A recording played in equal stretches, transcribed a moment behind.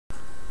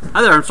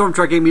Hi there, I'm Storm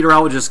Tracking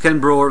Meteorologist Ken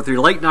Brewer with your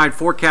late night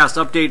forecast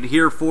update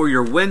here for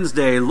your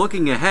Wednesday.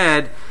 Looking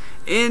ahead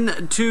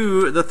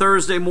into the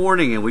Thursday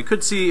morning, and we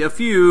could see a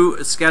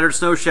few scattered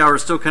snow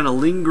showers still kind of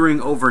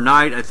lingering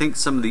overnight. I think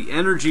some of the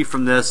energy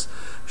from this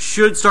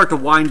should start to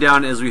wind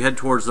down as we head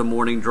towards the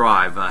morning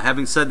drive.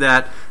 Having said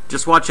that,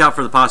 just watch out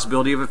for the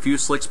possibility of a few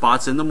slick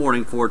spots in the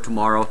morning for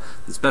tomorrow,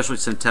 especially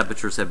since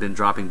temperatures have been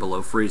dropping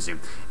below freezing.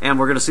 And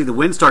we're going to see the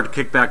wind start to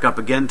kick back up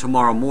again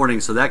tomorrow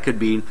morning, so that could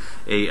be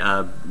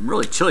a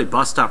really chilly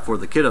bus stop for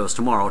the kiddos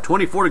tomorrow.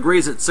 24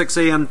 degrees at 6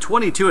 a.m.,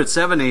 22 at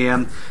 7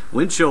 a.m.,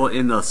 wind chill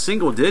in the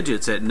single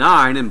digits at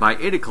 9, and by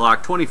 8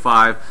 o'clock,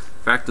 25.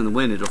 In fact, in the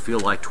wind, it'll feel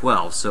like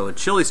 12. So a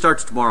chilly start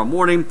to tomorrow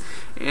morning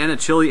and a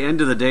chilly end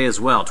of the day as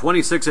well.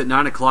 26 at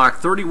 9 o'clock,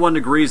 31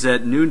 degrees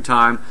at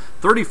noontime,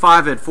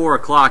 35 at 4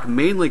 o'clock,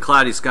 mainly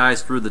cloudy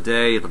skies through the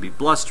day. It'll be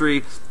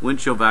blustery. Wind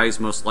chill values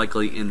most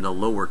likely in the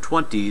lower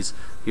 20s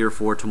here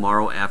for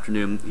tomorrow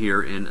afternoon here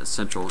in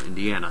central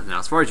Indiana. Now,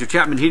 as far as your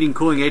Chapman Heating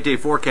Cooling 8-day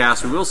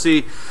forecast, we will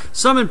see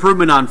some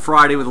improvement on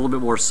Friday with a little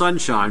bit more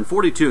sunshine.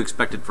 42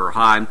 expected for a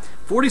high.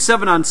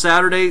 47 on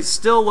Saturday.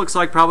 Still looks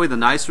like probably the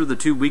nicer of the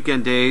two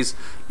weekend days,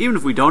 even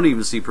if we don't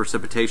even see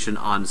precipitation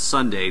on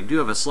Sunday. We do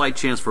have a slight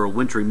chance for a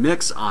wintry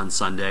mix on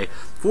Sunday.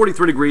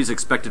 43 degrees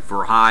expected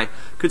for a high.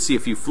 Could see a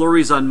few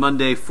flurries on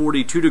Monday,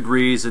 42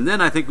 degrees, and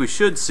then I think we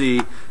should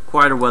see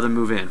quieter weather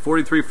move in.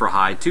 43 for a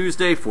high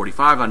Tuesday,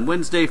 45 on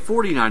Wednesday,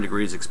 49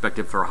 degrees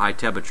expected for a high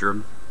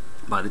temperature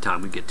by the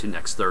time we get to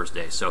next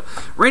Thursday. So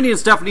Randy and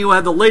Stephanie will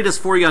have the latest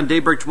for you on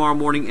Daybreak tomorrow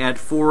morning at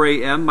 4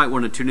 a.m. Might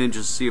want to tune in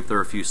just to see if there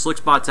are a few slick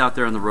spots out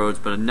there on the roads,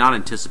 but I'm not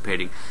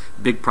anticipating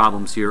big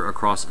problems here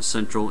across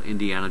central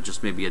Indiana,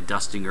 just maybe a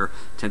dusting or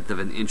tenth of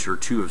an inch or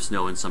two of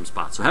snow in some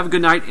spots. So have a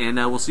good night, and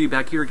we'll see you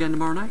back here again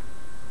tomorrow night.